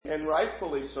and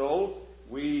rightfully so.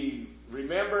 We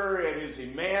remember it is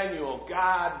Emmanuel,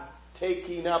 God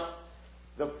taking up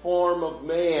the form of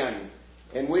man.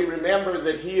 And we remember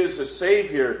that He is a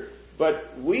Savior.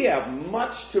 But we have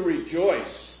much to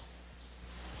rejoice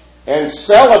and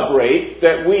celebrate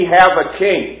that we have a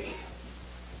King.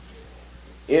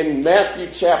 In Matthew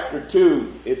chapter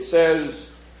 2, it says,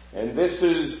 and this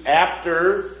is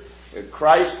after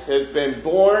Christ has been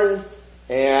born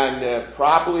and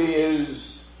probably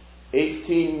is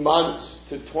 18 months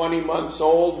to 20 months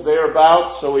old,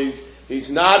 thereabouts. So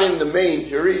he's not in the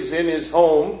manger, he's in his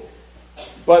home.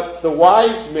 But the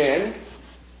wise men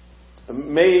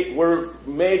were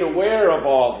made aware of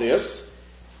all this,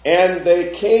 and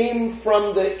they came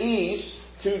from the east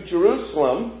to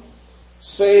Jerusalem,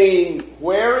 saying,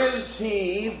 "Where is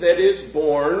he that is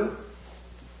born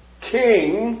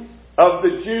King of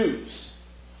the Jews?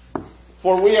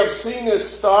 For we have seen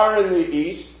his star in the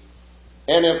east,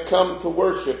 and have come to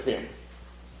worship him."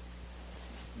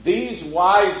 These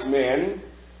wise men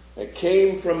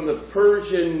came from the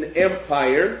Persian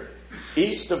Empire,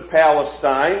 east of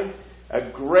Palestine, a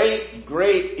great,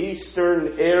 great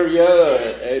eastern area.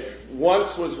 It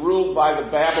once was ruled by the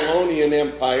Babylonian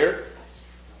Empire,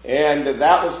 and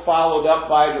that was followed up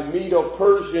by the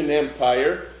Medo-Persian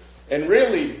Empire. And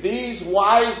really, these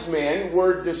wise men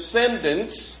were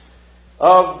descendants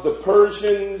of the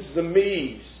Persians, the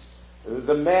Medes.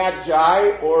 The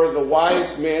Magi, or the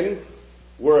wise men,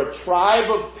 were a tribe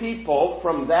of people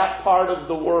from that part of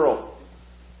the world.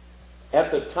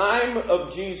 At the time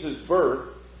of Jesus' birth,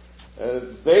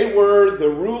 they were the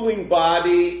ruling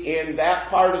body in that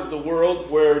part of the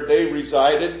world where they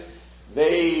resided.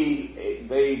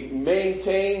 They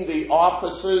maintained the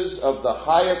offices of the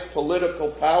highest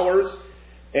political powers,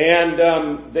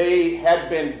 and they had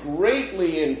been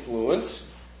greatly influenced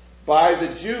by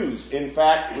the Jews. In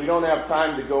fact, we don't have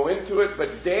time to go into it,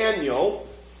 but Daniel,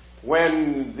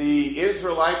 when the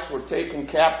Israelites were taken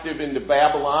captive into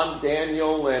Babylon,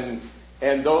 Daniel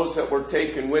and those that were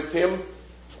taken with him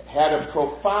had a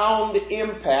profound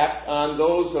impact on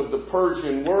those of the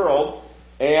Persian world,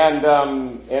 and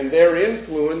their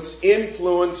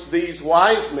influenced these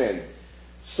wise men.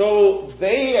 So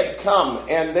they had come,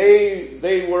 and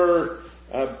they were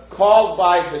called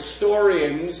by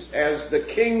historians as the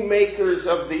kingmakers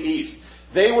of the East.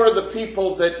 They were the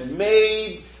people that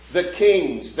made the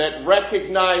kings, that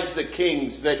recognized the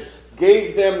kings, that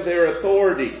gave them their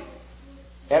authority.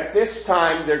 At this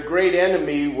time, their great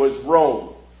enemy was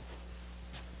Rome.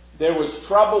 There was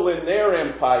trouble in their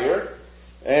empire,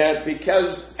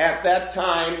 because at that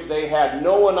time they had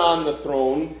no one on the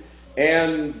throne,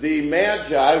 and the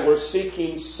Magi were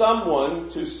seeking someone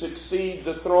to succeed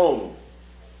the throne.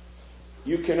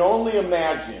 You can only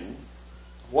imagine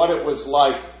what it was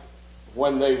like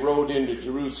when they rode into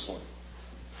Jerusalem.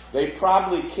 They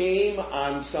probably came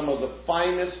on some of the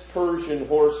finest Persian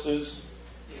horses.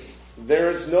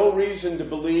 There is no reason to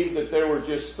believe that there were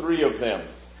just 3 of them.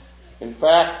 In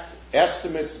fact,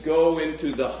 estimates go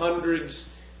into the hundreds,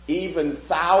 even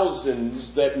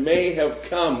thousands, that may have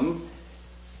come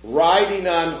riding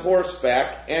on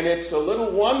horseback. And it's a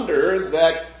little wonder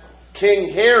that King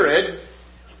Herod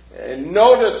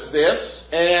noticed this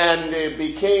and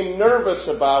became nervous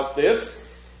about this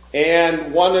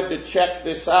and wanted to check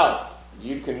this out.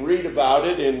 You can read about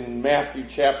it in Matthew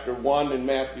chapter 1 and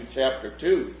Matthew chapter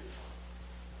 2.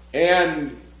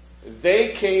 And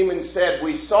they came and said,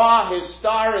 "We saw his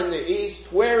star in the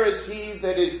east. Where is he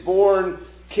that is born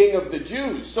King of the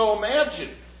Jews?" So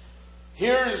imagine,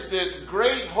 here's this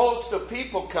great host of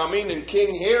people coming, and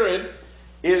King Herod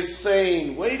is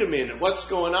saying, "Wait a minute, what's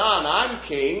going on? I'm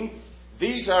king.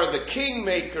 These are the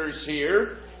kingmakers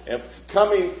here,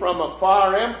 coming from a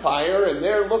far empire, and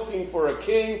they're looking for a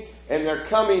king, and they're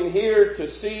coming here to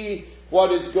see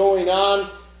what is going on."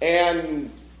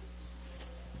 And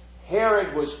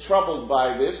Herod was troubled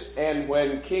by this, and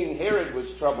when King Herod was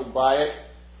troubled by it,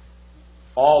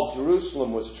 all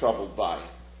Jerusalem was troubled by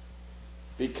it.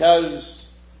 Because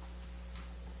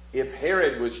if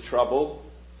Herod was troubled,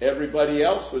 everybody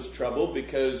else was troubled,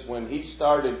 because when he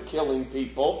started killing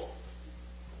people,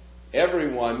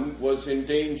 everyone was in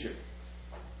danger.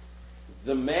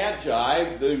 The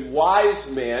Magi, the wise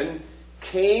men,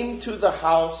 came to the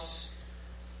house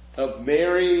of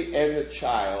Mary and the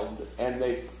child, and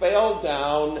they fell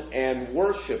down and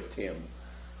worshipped him.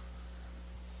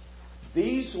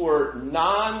 These were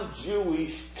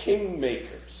non-Jewish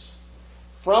kingmakers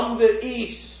from the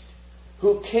east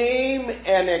who came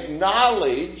and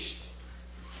acknowledged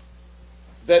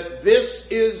that this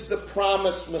is the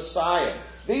promised Messiah.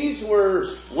 These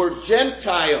were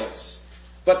Gentiles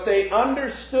But they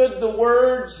understood the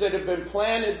words that had been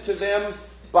planted to them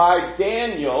by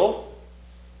Daniel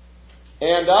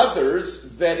and others,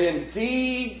 that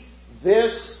indeed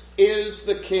this is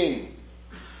the king.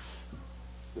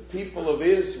 The people of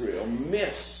Israel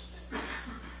missed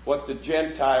what the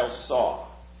Gentiles saw.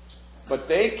 But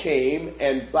they came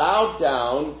and bowed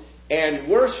down and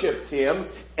worshipped him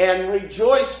and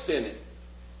rejoiced in it.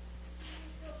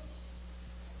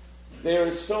 There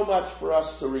is so much for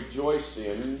us to rejoice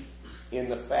in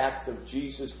the fact of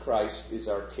Jesus Christ is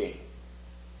our King.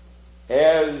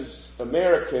 As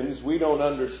Americans, we don't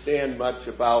understand much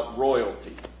about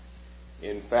royalty.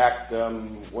 In fact,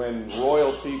 when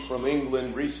royalty from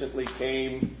England recently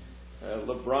came,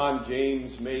 LeBron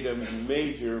James made a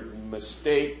major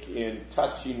mistake in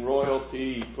touching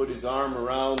royalty. He put his arm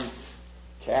around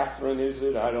Catherine, is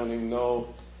it? I don't even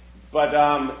know. But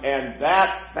and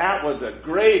that was a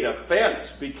great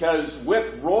offense, because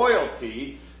with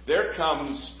royalty there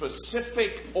comes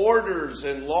specific orders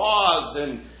and laws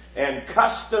and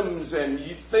customs and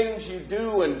things you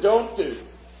do and don't do.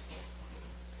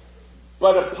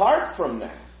 But apart from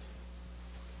that,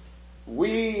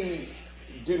 we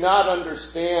do not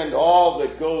understand all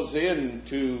that goes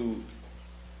into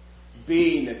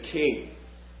being a king.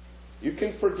 You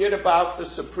can forget about the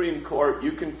Supreme Court.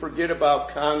 You can forget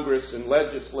about Congress and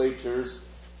legislatures.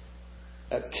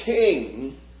 A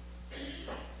king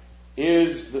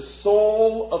is the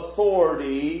sole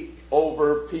authority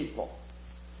over people.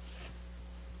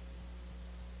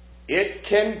 It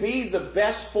can be the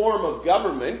best form of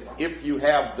government if you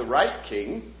have the right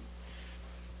king.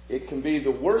 It can be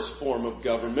the worst form of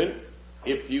government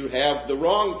if you have the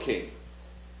wrong king.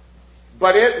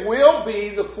 But it will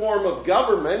be the form of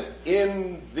government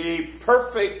in the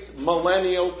perfect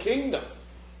millennial kingdom.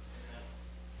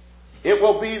 It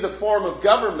will be the form of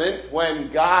government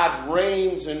when God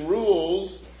reigns and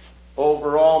rules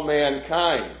over all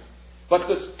mankind. But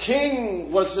the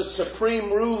king was the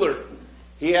supreme ruler.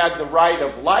 He had the right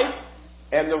of life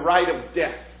and the right of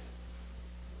death.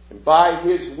 And by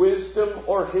his wisdom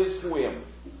or his whim,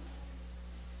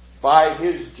 by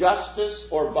his justice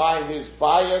or by his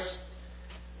bias,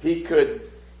 he could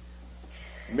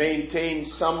maintain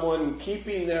someone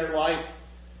keeping their life,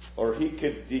 or he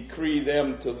could decree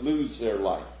them to lose their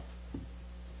life.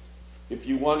 If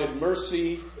you wanted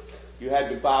mercy, you had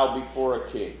to bow before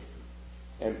a king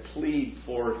and plead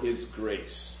for his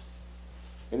grace.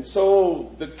 And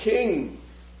so the king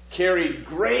carried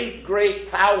great, great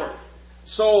power.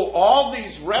 So all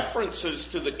these references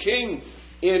to the king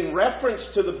in reference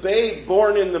to the babe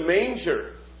born in the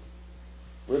manger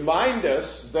remind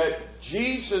us that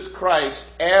Jesus Christ,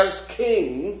 as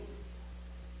King,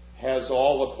 has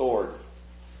all authority.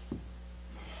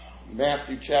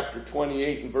 Matthew chapter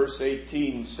 28 and verse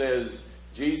 18 says,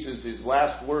 Jesus, his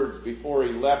last words before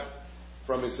he left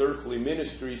from his earthly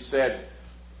ministry, said,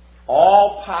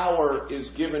 "All power is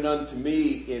given unto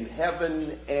me in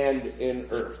heaven and in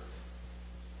earth."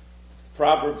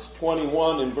 Proverbs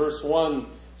 21 and verse 1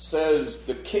 says,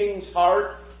 "The king's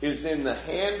heart is in the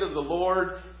hand of the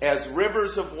Lord, as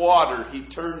rivers of water. He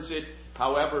turns it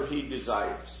however he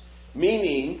desires."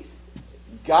 Meaning,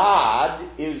 God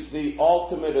is the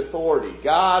ultimate authority.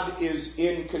 God is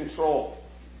in control.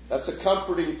 That's a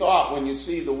comforting thought when you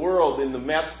see the world in the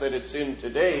mess that it's in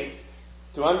today,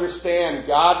 to understand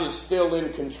God is still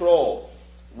in control.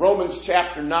 Romans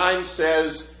chapter 9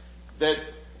 says that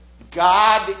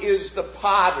God is the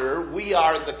potter, we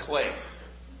are the clay.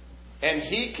 And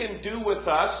he can do with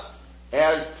us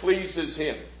as pleases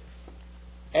him.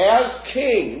 As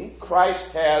king,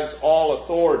 Christ has all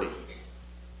authority.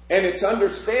 And it's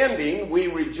understanding, we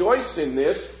rejoice in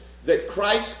this, that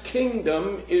Christ's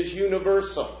kingdom is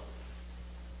universal.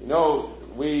 You know,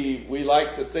 we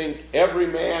like to think every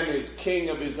man is king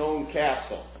of his own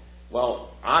castle.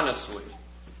 Well, honestly,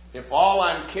 if all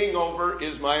I'm king over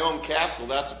is my own castle,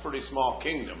 that's a pretty small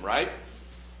kingdom, right?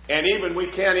 And even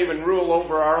we can't even rule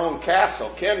over our own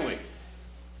castle, can we?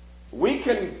 We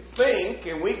can think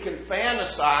and we can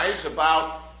fantasize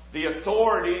about the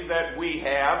authority that we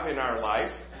have in our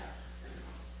life.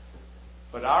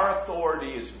 But our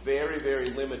authority is very, very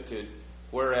limited,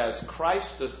 whereas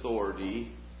Christ's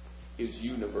authority is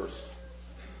universal.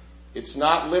 It's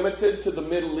not limited to the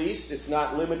Middle East. It's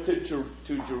not limited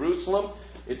to Jerusalem.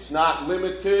 It's not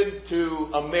limited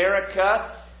to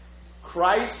America.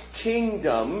 Christ's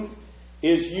kingdom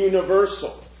is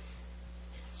universal.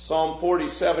 Psalm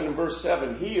 47 and verse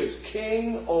 7. He is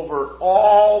king over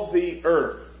all the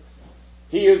earth.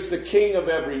 He is the king of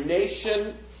every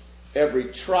nation,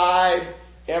 every tribe,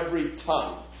 every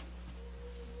tongue.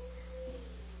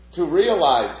 to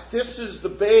realize this is the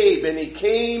babe, and he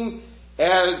came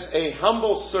as a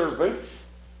humble servant,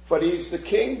 but he's the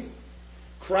king.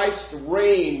 Christ's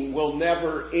reign will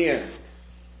never end.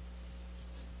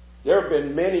 There have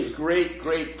been many great,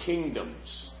 great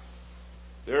kingdoms.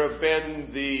 There have been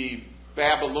the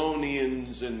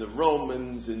Babylonians and the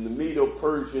Romans and the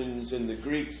Medo-Persians and the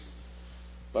Greeks.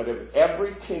 But of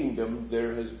every kingdom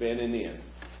there has been an end.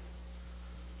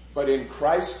 But in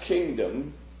Christ's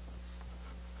kingdom,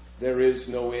 there is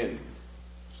no end.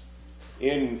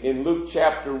 In Luke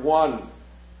chapter 1,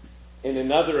 in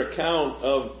another account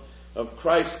of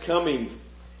Christ's coming,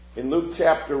 in Luke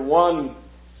chapter 1,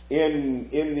 in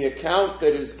the account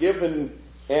that is given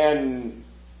and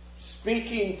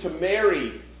speaking to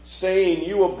Mary, saying,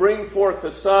 "You will bring forth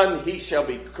a son, he shall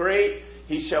be great,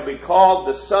 he shall be called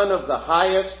the Son of the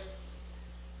Highest,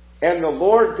 and the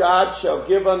Lord God shall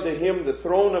give unto him the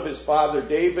throne of his father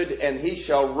David, and he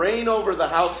shall reign over the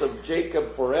house of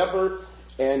Jacob forever,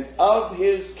 and of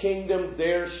his kingdom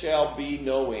there shall be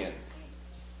no end."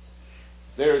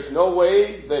 There is no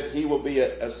way that he will be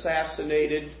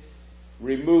assassinated,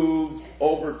 removed,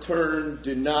 overturned,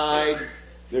 denied.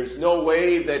 There's no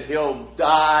way that he'll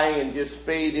die and just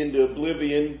fade into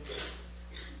oblivion.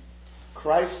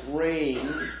 Christ's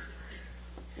reign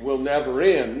will never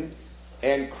end,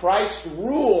 and Christ's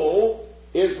rule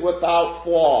is without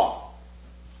flaw.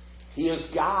 He is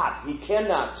God. He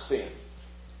cannot sin.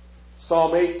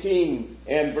 Psalm 18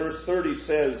 and verse 30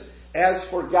 says, "As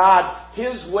for God,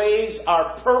 his ways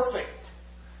are perfect."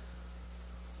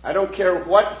 I don't care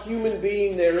what human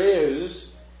being there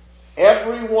is,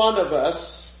 every one of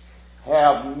us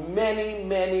have many,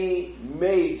 many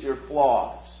major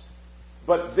flaws.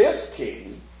 But this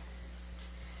king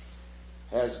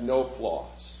has no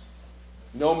flaws,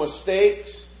 no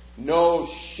mistakes, no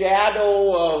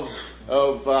shadow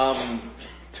of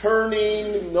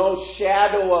turning, no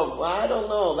shadow of, I don't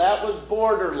know, that was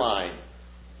borderline.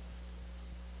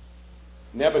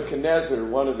 Nebuchadnezzar,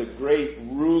 one of the great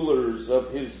rulers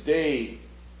of his day,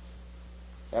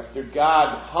 after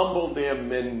God humbled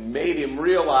him and made him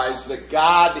realize that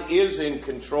God is in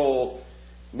control,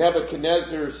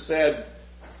 Nebuchadnezzar said,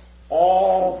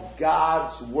 "All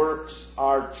God's works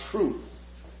are truth.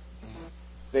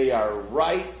 They are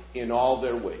right in all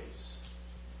their ways."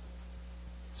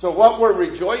 So what we're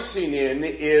rejoicing in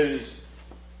is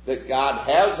that God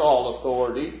has all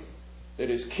authority, that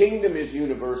his kingdom is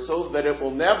universal, that it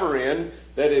will never end,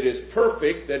 that it is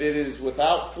perfect, that it is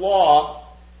without flaw.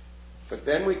 But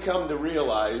then we come to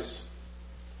realize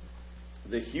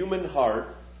the human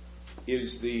heart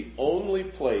is the only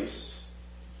place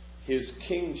his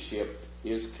kingship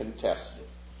is contested.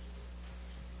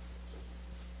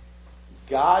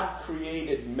 God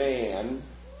created man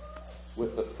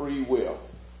with a free will.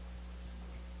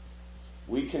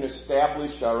 We can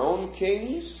establish our own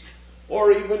kings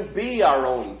or even be our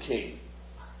own king.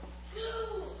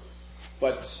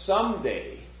 But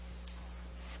someday,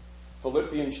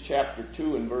 Philippians chapter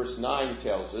 2 and verse 9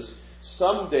 tells us,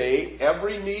 someday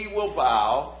every knee will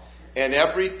bow and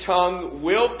every tongue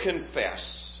will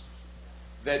confess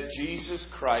that Jesus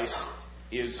Christ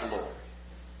is Lord.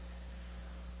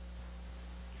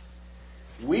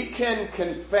 We can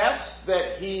confess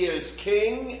that He is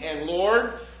King and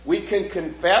Lord. We can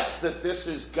confess that this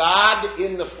is God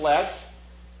in the flesh,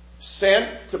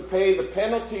 sent to pay the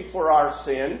penalty for our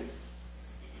sin,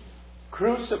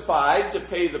 crucified to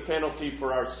pay the penalty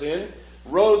for our sin,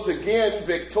 rose again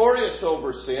victorious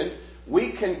over sin.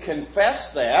 We can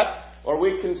confess that, or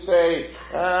we can say,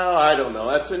 "Oh, I don't know,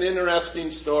 that's an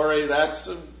interesting story. That's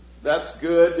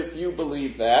good if you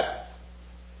believe that."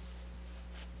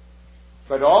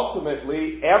 But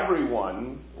ultimately,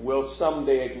 everyone will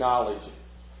someday acknowledge it.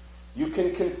 You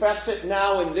can confess it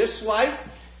now in this life,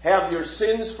 have your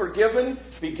sins forgiven,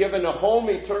 be given a home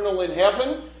eternal in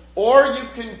heaven, or you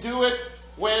can do it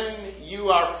when you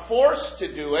are forced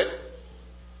to do it,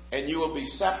 and you will be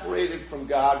separated from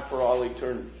God for all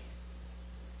eternity.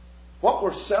 What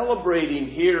we're celebrating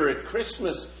here at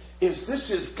Christmas is this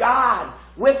is God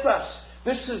with us.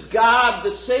 This is God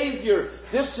the Savior.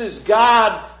 This is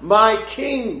God my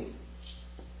King.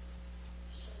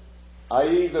 I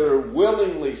either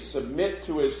willingly submit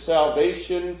to His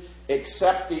salvation,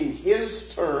 accepting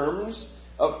His terms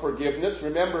of forgiveness.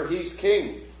 Remember, He's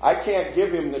King. I can't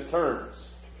give Him the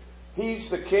terms. He's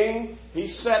the King. He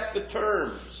set the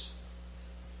terms.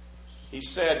 He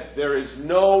said, there is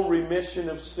no remission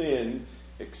of sin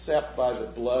except by the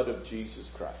blood of Jesus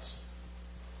Christ.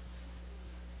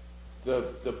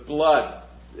 The blood,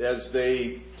 as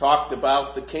they talked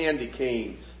about the candy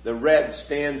cane, the red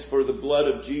stands for the blood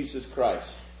of Jesus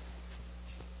Christ.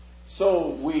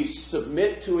 So we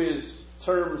submit to His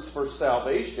terms for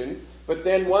salvation. But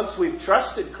then once we've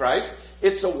trusted Christ,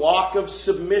 it's a walk of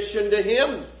submission to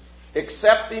Him.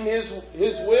 Accepting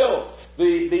His will.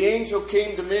 The angel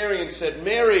came to Mary and said,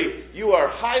 Mary, you are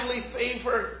highly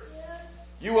favored.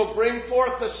 You will bring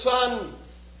forth a son.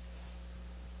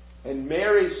 And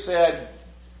Mary said,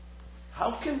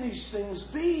 how can these things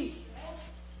be?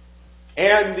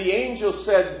 And the angel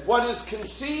said, what is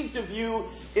conceived of you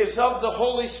is of the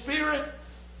Holy Spirit.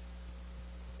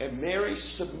 And Mary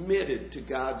submitted to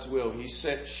God's will.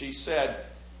 She said,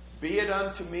 be it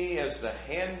unto me as the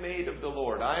handmaid of the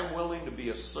Lord. I am willing to be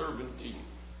a servant to you.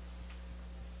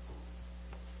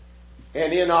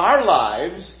 And in our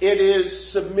lives, it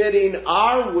is submitting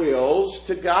our wills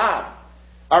to God.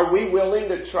 Are we willing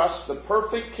to trust the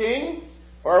perfect King?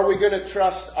 Or are we going to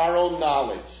trust our own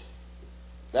knowledge?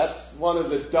 That's one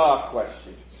of the duh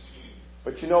questions.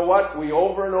 But you know what? We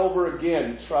over and over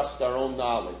again trust our own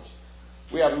knowledge.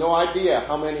 We have no idea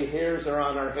how many hairs are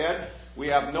on our head. We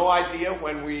have no idea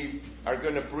when we are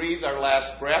going to breathe our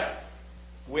last breath.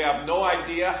 We have no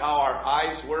idea how our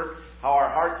eyes work, how our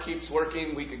heart keeps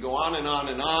working. We could go on and on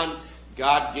and on.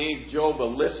 God gave Job a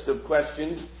list of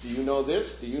questions. Do you know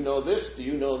this? Do you know this? Do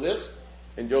you know this?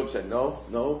 And Job said, no,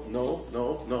 no, no,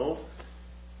 no, no.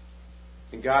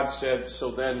 And God said,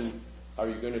 so then, are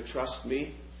you going to trust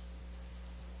me?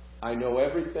 I know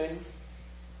everything.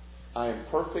 I am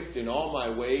perfect in all my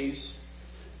ways.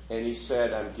 And He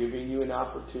said, I'm giving you an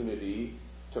opportunity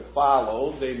to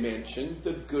follow, they mentioned,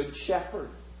 the Good Shepherd.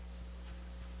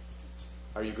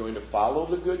 Are you going to follow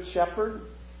the Good Shepherd?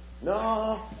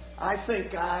 No, I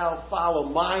think I'll follow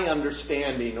my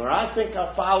understanding, or I think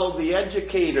I'll follow the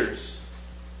educators.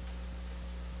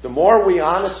 The more we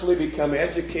honestly become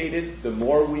educated, the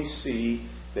more we see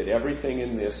that everything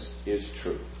in this is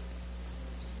true.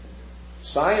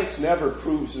 Science never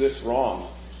proves this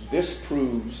wrong. This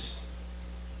proves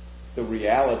the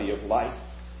reality of life.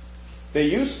 They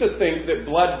used to think that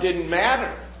blood didn't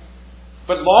matter.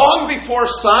 But long before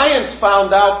science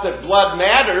found out that blood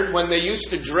mattered, when they used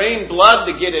to drain blood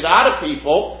to get it out of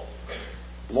people,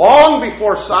 long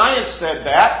before science said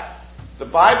that, the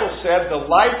Bible said the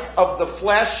life of the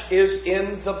flesh is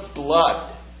in the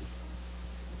blood.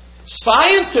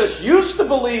 Scientists used to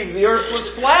believe the earth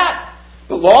was flat.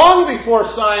 But long before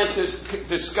scientists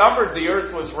discovered the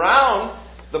earth was round,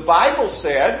 the Bible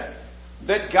said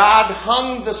that God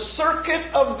hung the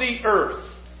circuit of the earth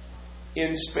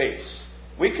in space.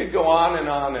 We could go on and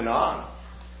on and on.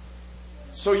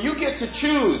 So you get to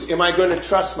choose. Am I going to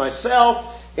trust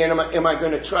myself? And am I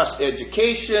going to trust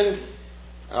education?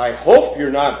 I hope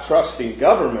you're not trusting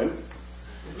government.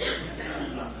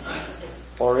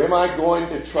 Or am I going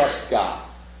to trust God?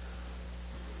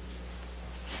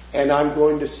 And I'm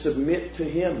going to submit to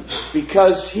Him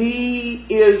because He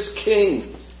is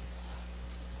King.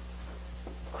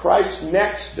 Christ's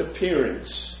next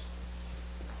appearance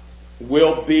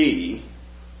will be,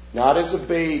 not as a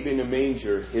babe in a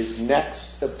manger, His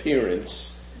next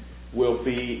appearance will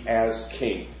be as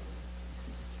King.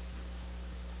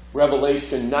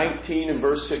 Revelation 19 and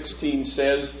verse 16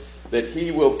 says that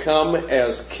He will come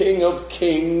as King of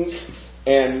kings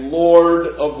and Lord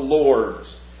of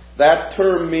lords. That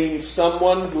term means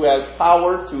someone who has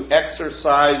power to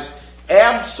exercise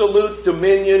absolute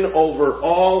dominion over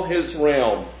all His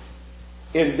realm.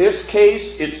 In this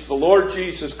case, it's the Lord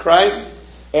Jesus Christ,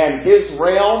 and His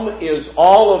realm is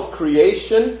all of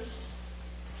creation.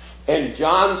 And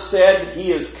John said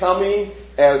He is coming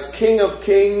as King of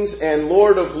kings and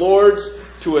Lord of lords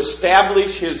to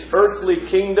establish His earthly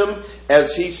kingdom,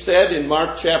 as He said in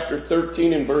Mark chapter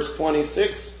 13 and verse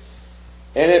 26.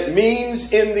 And it means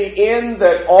in the end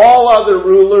that all other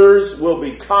rulers will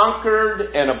be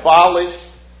conquered and abolished,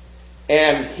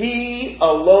 and He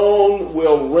alone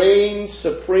will reign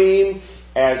supreme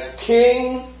as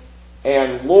King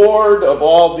and Lord of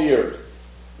all the earth.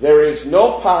 There is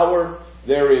no power,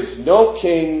 there is no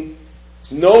king,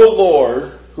 no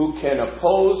Lord who can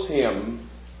oppose Him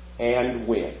and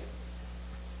win.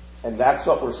 And that's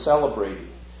what we're celebrating.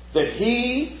 That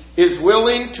He is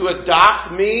willing to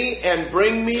adopt me and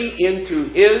bring me into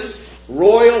His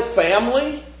royal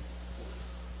family.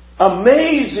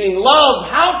 Amazing love.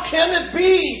 How can it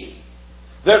be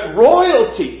that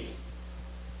royalty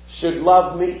should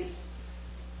love me?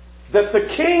 That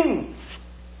the King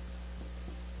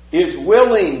is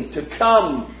willing to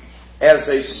come as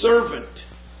a servant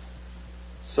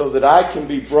so that I can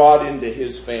be brought into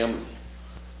His family.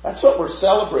 That's what we're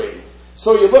celebrating.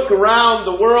 So you look around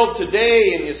the world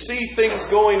today and you see things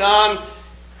going on.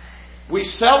 We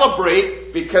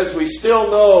celebrate because we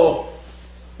still know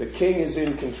the King is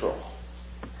in control.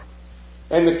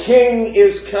 And the King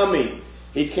is coming.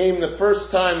 He came the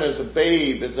first time as a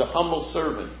babe, as a humble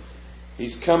servant.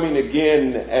 He's coming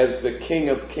again as the King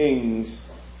of Kings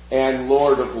and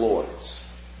Lord of Lords.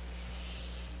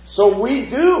 So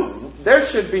there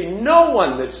should be no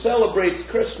one that celebrates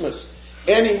Christmas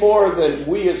any more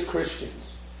than we as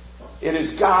Christians. It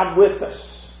is God with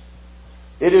us.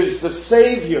 It is the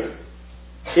Savior.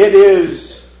 It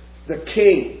is the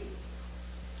King.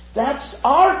 That's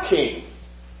our King.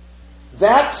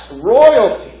 That's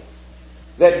royalty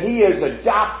that He has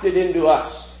adopted into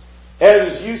us.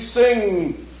 As you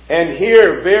sing and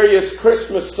hear various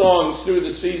Christmas songs through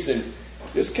the season,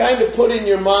 just kind of put in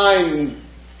your mind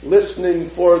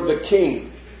listening for the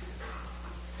King.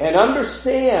 And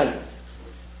understand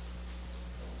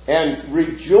and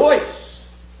rejoice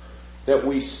that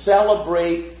we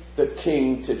celebrate the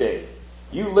King today.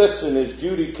 You listen as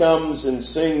Judy comes and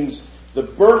sings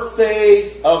the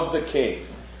birthday of the King.